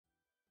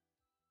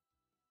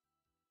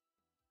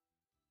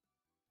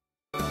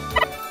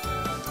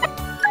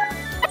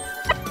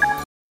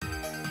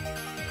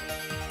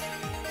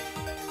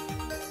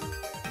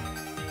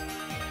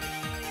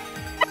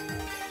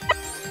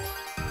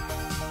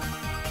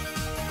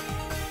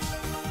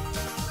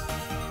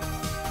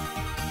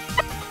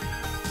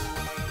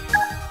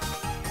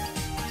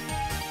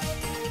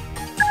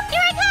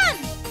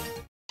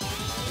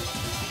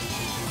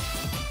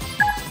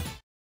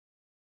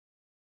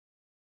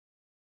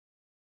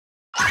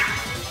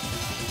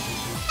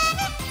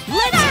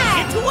Let's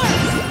get to work!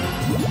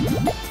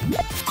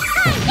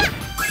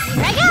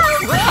 Here I go!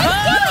 Let's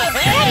do it!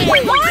 Ready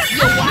for more?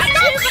 You watch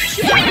it?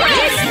 Check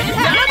this!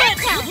 Dominant!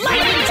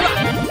 Lightning drop!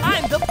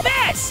 I'm the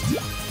best!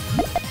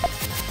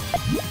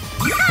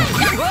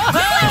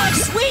 Whoa!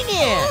 Swing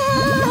in!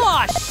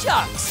 Aw,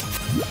 shucks!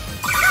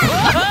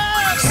 Whoa!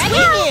 Swing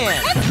in!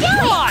 Let's do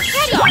it! Aw,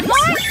 Ready for shucks!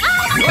 more?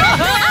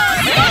 Whoa!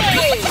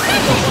 Hey!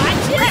 You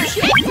watch it?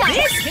 Check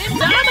this!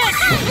 Dominant!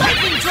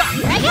 Lightning drop!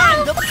 Here I go! I'm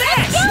the Let's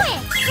best! do it!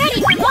 Ready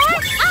for more?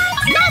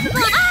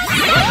 Unstoppable!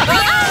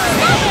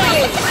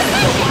 Hey!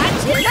 You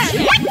watch it?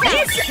 Check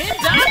this!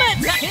 Dominant!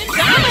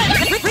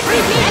 Repeat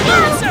the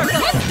circle!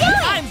 Let's do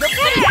it! I'm the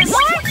Ready for best!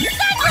 more?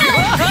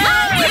 Whoa!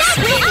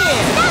 Swing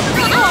in!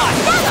 Aw,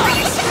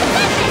 shucks!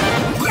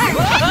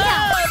 Whoa!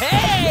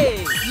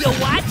 Hey! You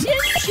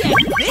watching? Check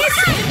this!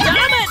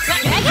 Dominant!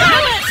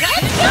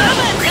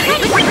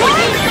 Repeat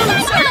the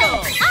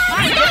circle!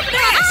 I'm the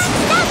best!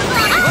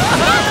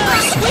 Whoa!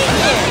 Swing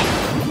in!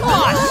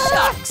 Aw,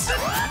 shucks!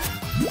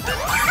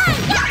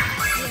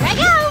 Here I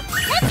go!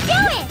 Let's do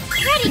it!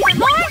 Ready for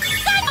more?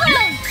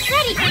 Cyclone!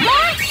 Ready for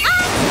more?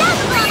 Unstoppable!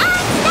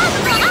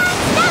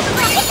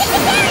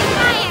 Fairy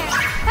fire!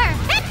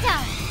 Perfecto!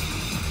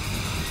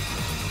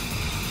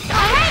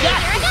 Alrighty,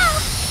 here I go!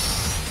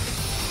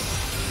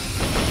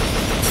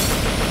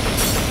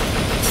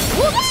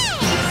 Whoops!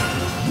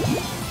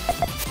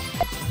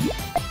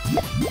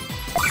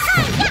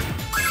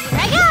 Here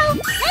I go!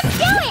 Let's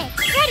do it!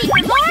 Ready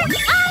for more?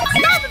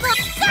 Unstoppable!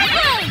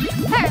 Cyclone!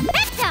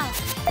 Perfecto!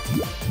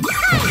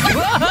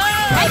 Whoa!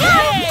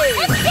 Hey!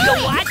 You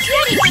watch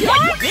it?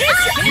 Check this!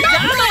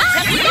 Dominant!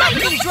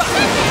 Lightning drop!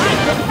 I'm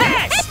the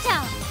best! Perfecto!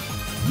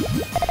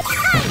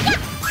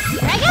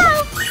 Here I go!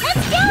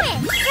 Let's do it!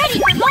 Ready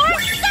for more?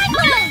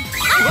 Cyclone!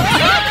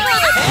 Unstoppable!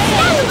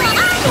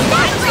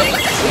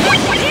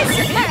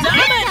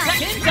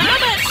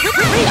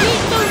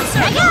 Repeat moon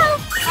Here I go!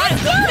 I'm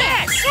Let's the do it!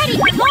 best! Ready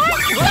for more?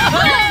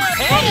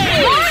 Ready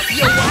for more?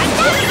 You watch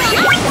it?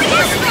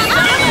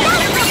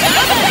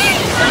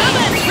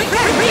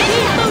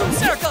 Repeat moon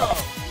circle!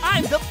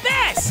 I'm the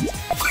best!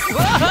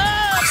 Whoa!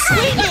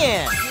 Swing in!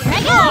 Here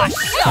I go! Aw, Let's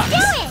shucks!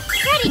 do it!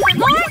 Ready for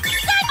more?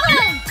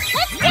 Cyclone!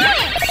 Let's do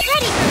it!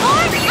 Ready for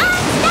more?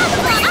 Unstoppable!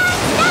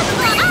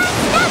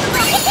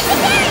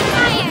 Fairy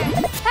fire!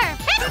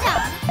 Perfecto!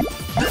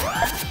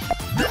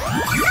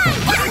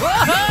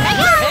 Whoa! Here I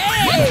go!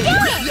 Let's do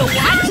it! You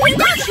watch it?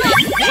 Check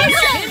this!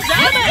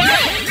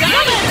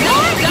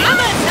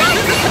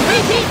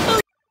 Repeat moon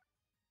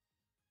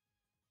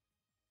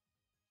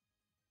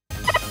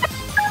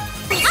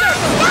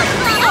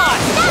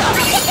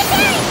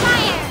Fairy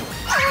fire!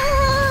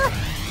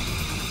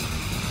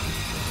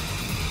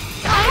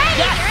 Alright,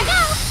 here I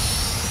go!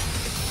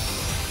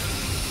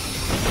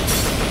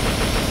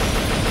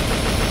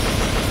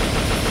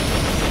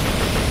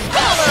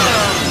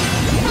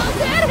 How'd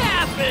that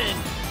happen?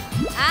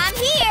 I'm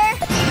here!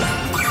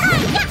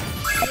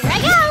 Here I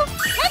go!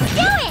 Let's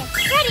do it!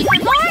 Ready for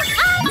more?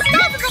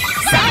 Unstoppable!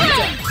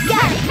 Cyclone!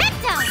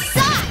 Perfecto!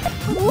 Sock!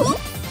 Whoop!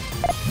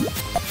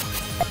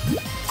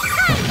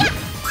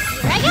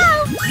 Here I go!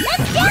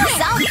 Let's do it!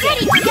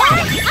 Ready for more?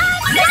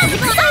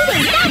 Unstoppable!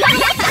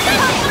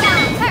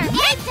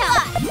 Perfecto!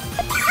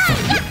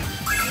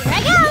 Here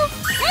I go!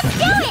 Let's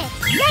do it!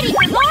 Ready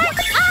for more?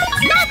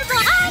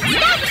 Unstoppable!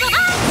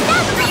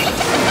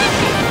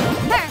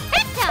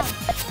 Perfecto!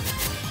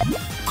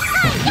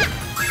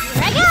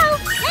 Here I go!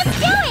 Let's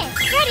do it!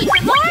 Ready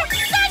for more?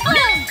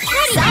 Cyclone!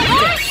 Ready for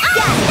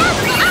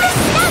more?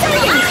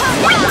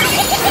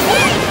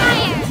 Fairy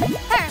fire!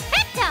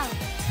 Perfecto!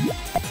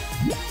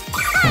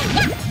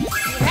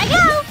 Here I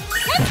go!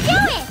 Let's do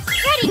it!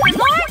 Ready for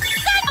more?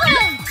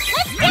 Cyclone!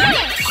 Let's do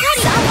it! Ready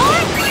for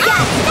more?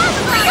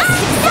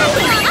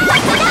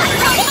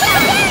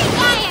 Fairy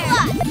fire!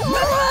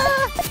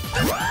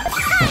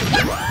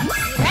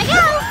 Here I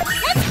go!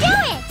 Let's do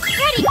it!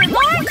 Ready for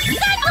more?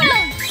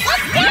 Cyclone!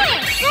 Let's do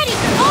it! Ready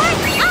for more?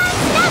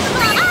 Unstoppable!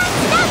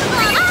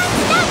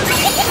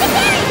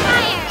 Fairy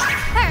fire!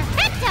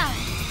 Perfecto!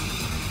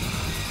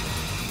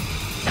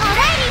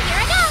 Alrighty,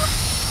 here I go!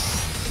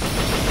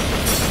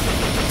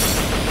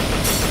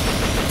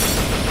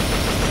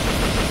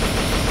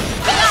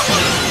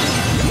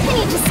 I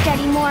need to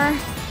study more.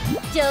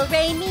 Do,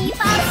 re, mi,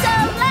 fa,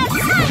 sol, let's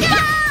go!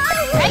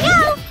 Here I go!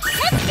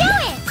 Let's do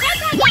it!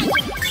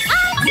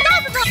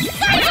 Unstoppable!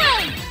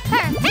 Cyclone!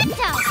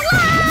 Perfecto!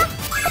 La,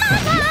 la,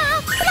 la,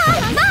 la,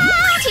 la, la.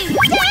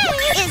 Today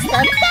is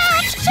the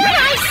best! Should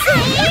I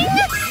sing?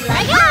 Here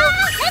I go!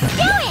 Let's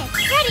do it!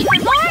 Ready for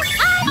more?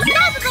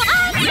 Unstoppable!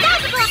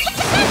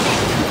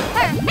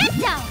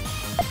 Perfecto!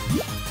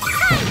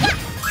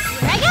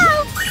 Here I go!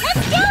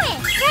 Let's do it!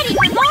 Ready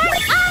for more?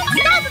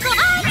 Unstoppable!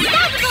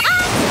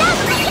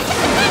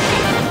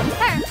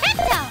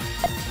 Perfecto!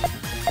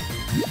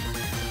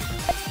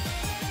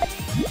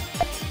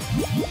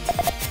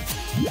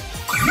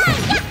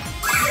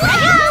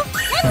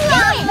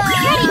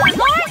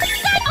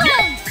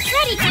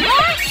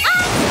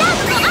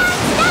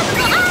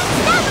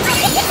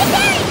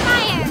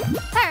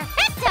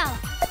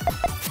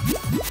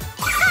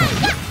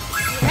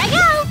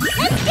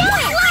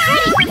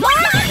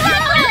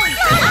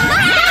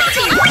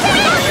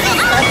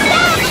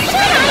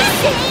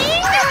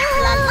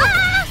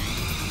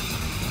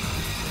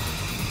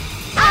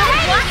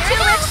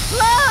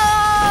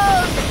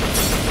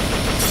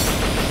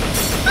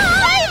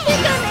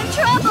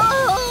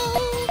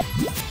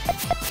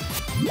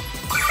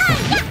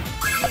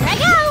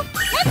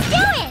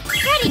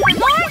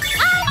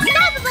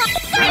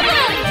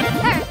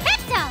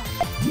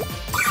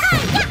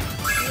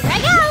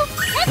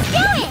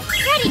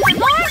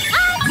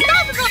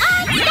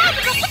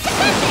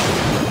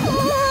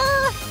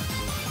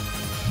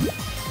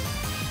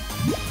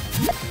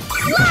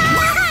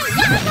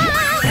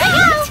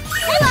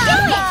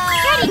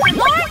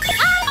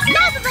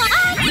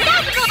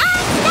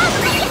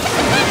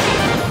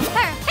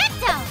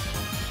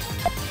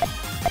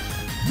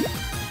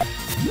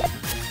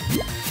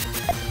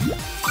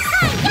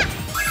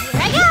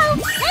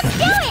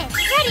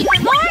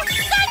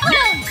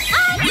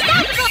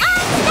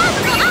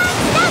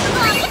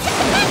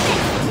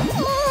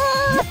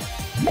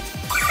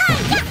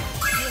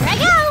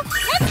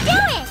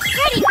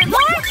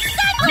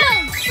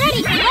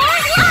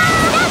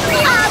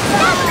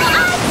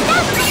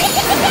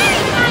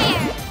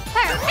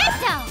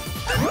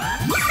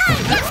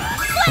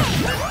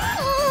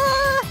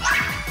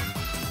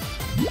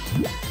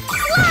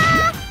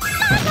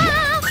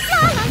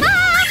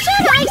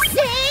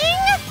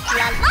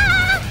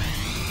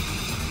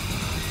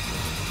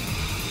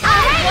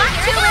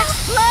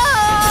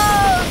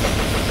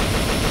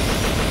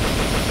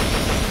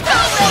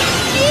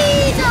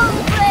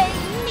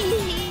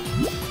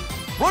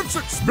 Let's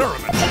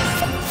experiment.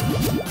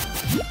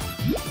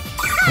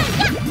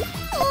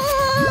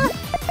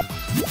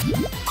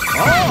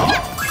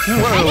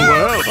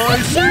 Well,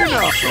 I see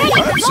now. So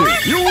that's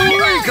it.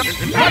 Eureka!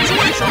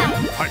 Infatuation!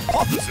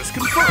 Hypothesis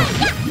confirmed.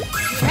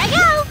 Here I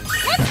go!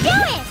 Let's do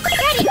it!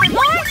 Ready for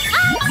more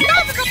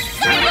unstoppable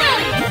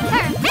cyclone!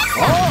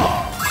 Perfecto!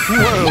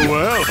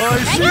 Well, I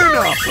see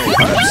now. So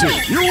that's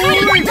it.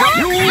 Eureka!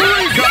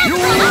 Eureka!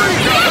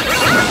 Eureka!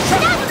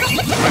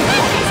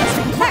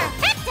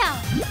 Perfecto!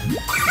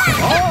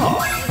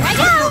 Ah! Here I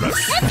go! Let's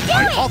do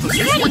it! Hypothesis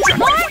Ready for rejected.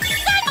 more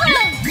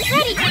cyclone!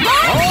 Ready for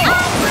more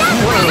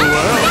Well,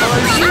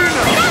 I see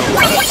now. So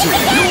that's it.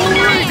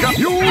 Eureka!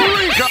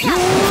 Eureka!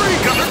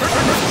 Eureka!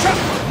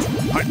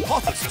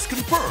 Hypothesis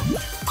confirmed.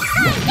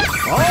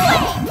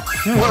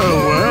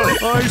 Well,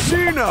 I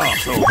see now.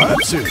 So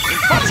that's it.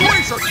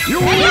 Infatuation!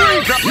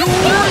 Eureka!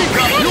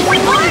 Eureka!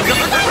 Eureka!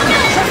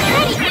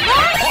 Ready for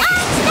more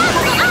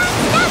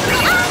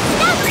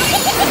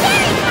unstoppable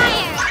fairy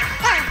fire!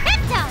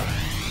 Perfecto!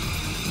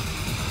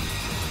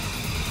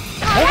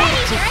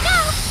 Alrighty, here I go!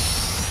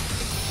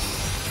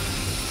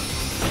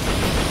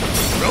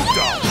 Well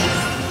done.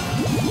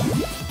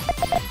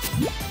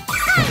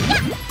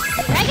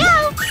 Here I go!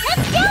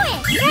 Let's do it!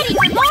 Ready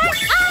for more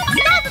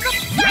unstoppable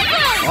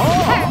cyclone!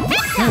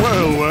 Perfecto!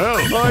 Well,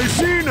 I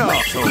see now.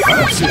 So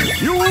that's it.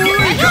 Here I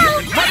Eureka! go!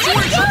 Let's do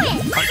it!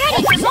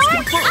 Ready for more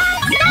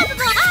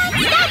unstoppable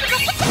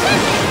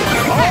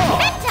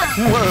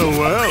Perfecto!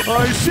 Well,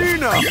 I see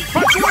now.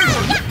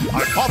 Infatuation! Here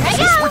I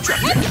Hypothesis go!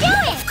 rejected. Let's do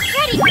it!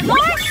 Ready for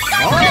more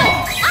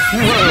cyclone!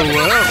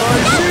 Well, I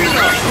see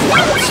now. So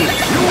that's it.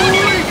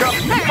 Eureka!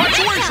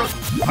 Infatuation!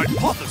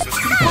 Hypothesis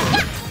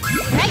confirmed.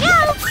 Here I go!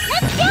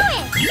 Let's do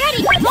it!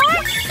 Ready for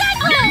more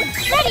cyclone!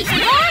 Ready for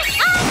more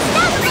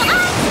unstoppable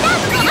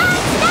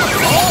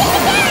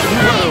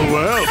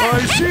Well,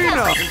 I see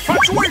now.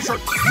 Infatuation!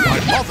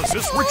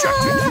 Hypothesis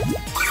rejected.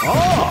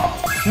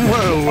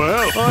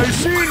 Well, I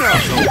see now.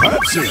 So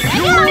that's it.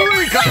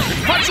 Eureka!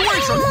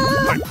 Infatuation!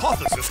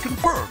 Hypothesis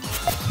confirmed.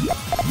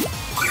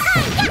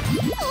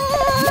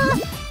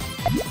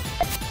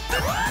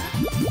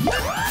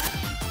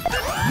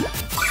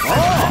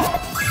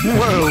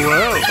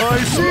 Well,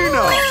 I see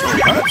now. So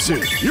that's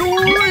it.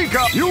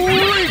 Eureka!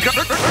 Eureka!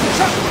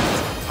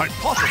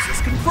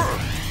 Hypothesis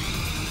confirmed.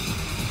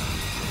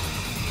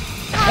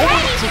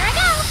 Alrighty, here I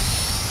go!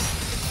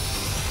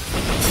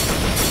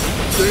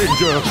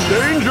 Danger!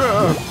 Danger!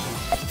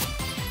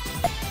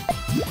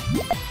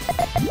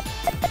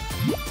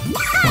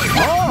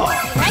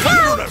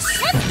 Tenderness!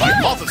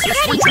 Hypothesis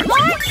rejected.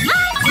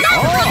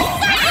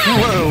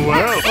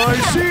 Well, I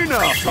see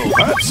now. So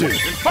that's it.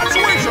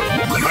 Infatuation!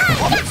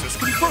 Hypothesis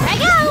Here I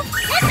confirmed. go!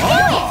 Let's do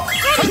it!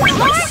 Ready for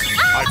more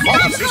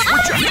Hypothesis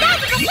rejected.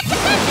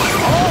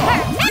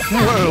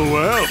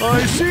 Well,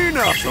 I see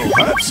now. So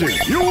that's it.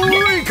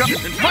 Eureka!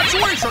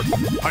 Infatuation!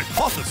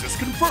 Hypothesis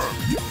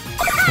confirmed.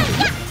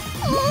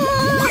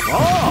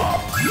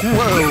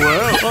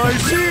 Well, I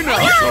see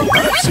now. So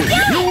that's it.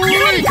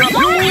 Eureka!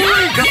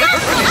 Eureka!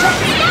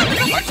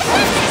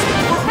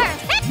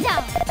 Perfecto!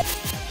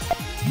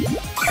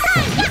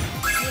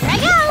 Here I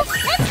go!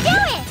 Let's do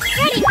it!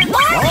 Ready for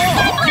more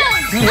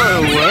cyclone!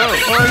 Well,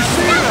 I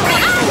see now.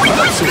 So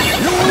that's it.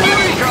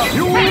 Eureka!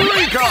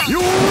 Eureka!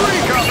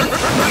 Eureka!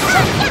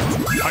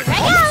 Here I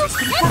go!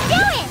 Let's do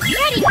it!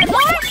 Ready for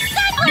more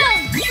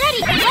cyclone!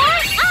 Ready for more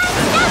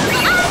unstoppable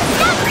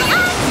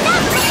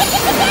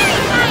fairy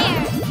fire!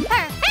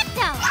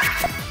 Perfecto!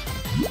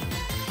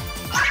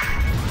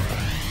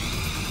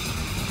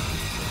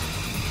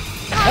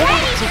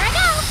 Alrighty, here I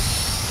go!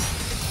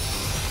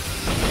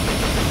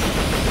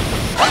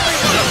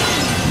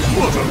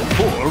 What a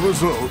poor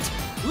result.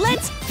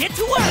 Let's get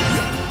to work!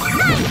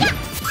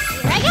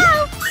 Here I go!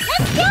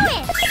 Let's do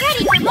it!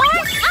 Ready for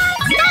more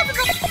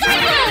unstoppable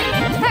cyclone!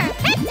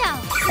 Perfecto!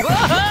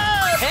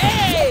 Whoa!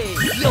 Hey!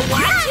 You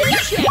watch and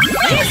check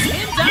this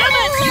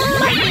Indominate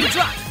lightning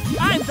drop!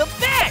 I'm the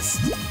best!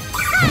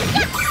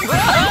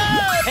 Whoa!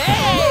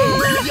 Hey!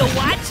 You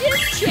watch and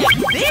check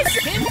this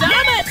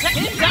Indominate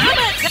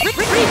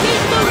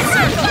repeat moon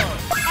circle!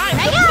 I'm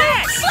Here I the go!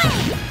 best!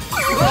 Flame!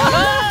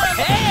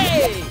 Whoa!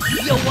 Hey!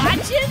 You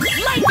watching?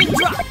 Lightning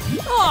drop!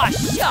 Aw,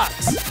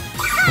 shucks!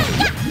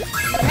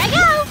 Here I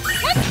go!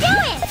 Let's do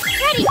it!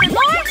 Ready for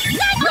more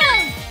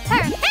cyclone!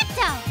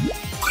 Perfecto!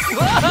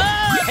 Whoa!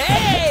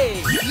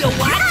 Hey! You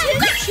watching?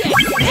 Check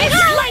Here I this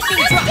go! lightning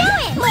Let's drop! do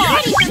it! Aw,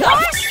 Ready for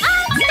more shucks!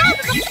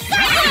 unstoppable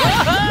cyclone!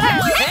 Whoa!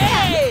 Perfecto!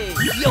 Hey!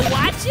 You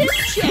watching?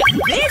 Check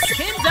this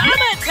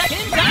Indominate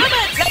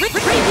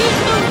repeat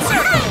moon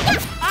circle!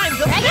 I'm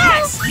the Here I go!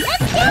 best!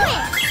 Let's do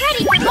it!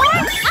 Ready for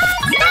more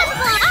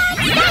unstoppable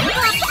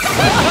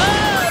Whoa!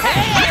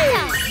 Hey!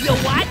 You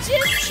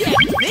watching? Check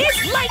this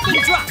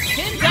lightning drop!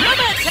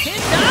 Indominate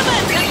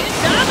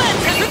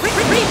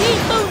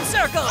repeat moon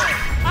circle!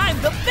 I'm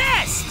the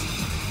best!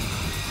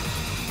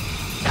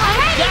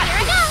 Alrighty, here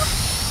I go!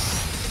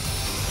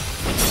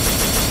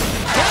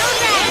 Down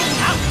and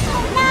out!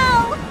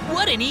 No!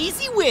 What an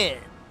easy win!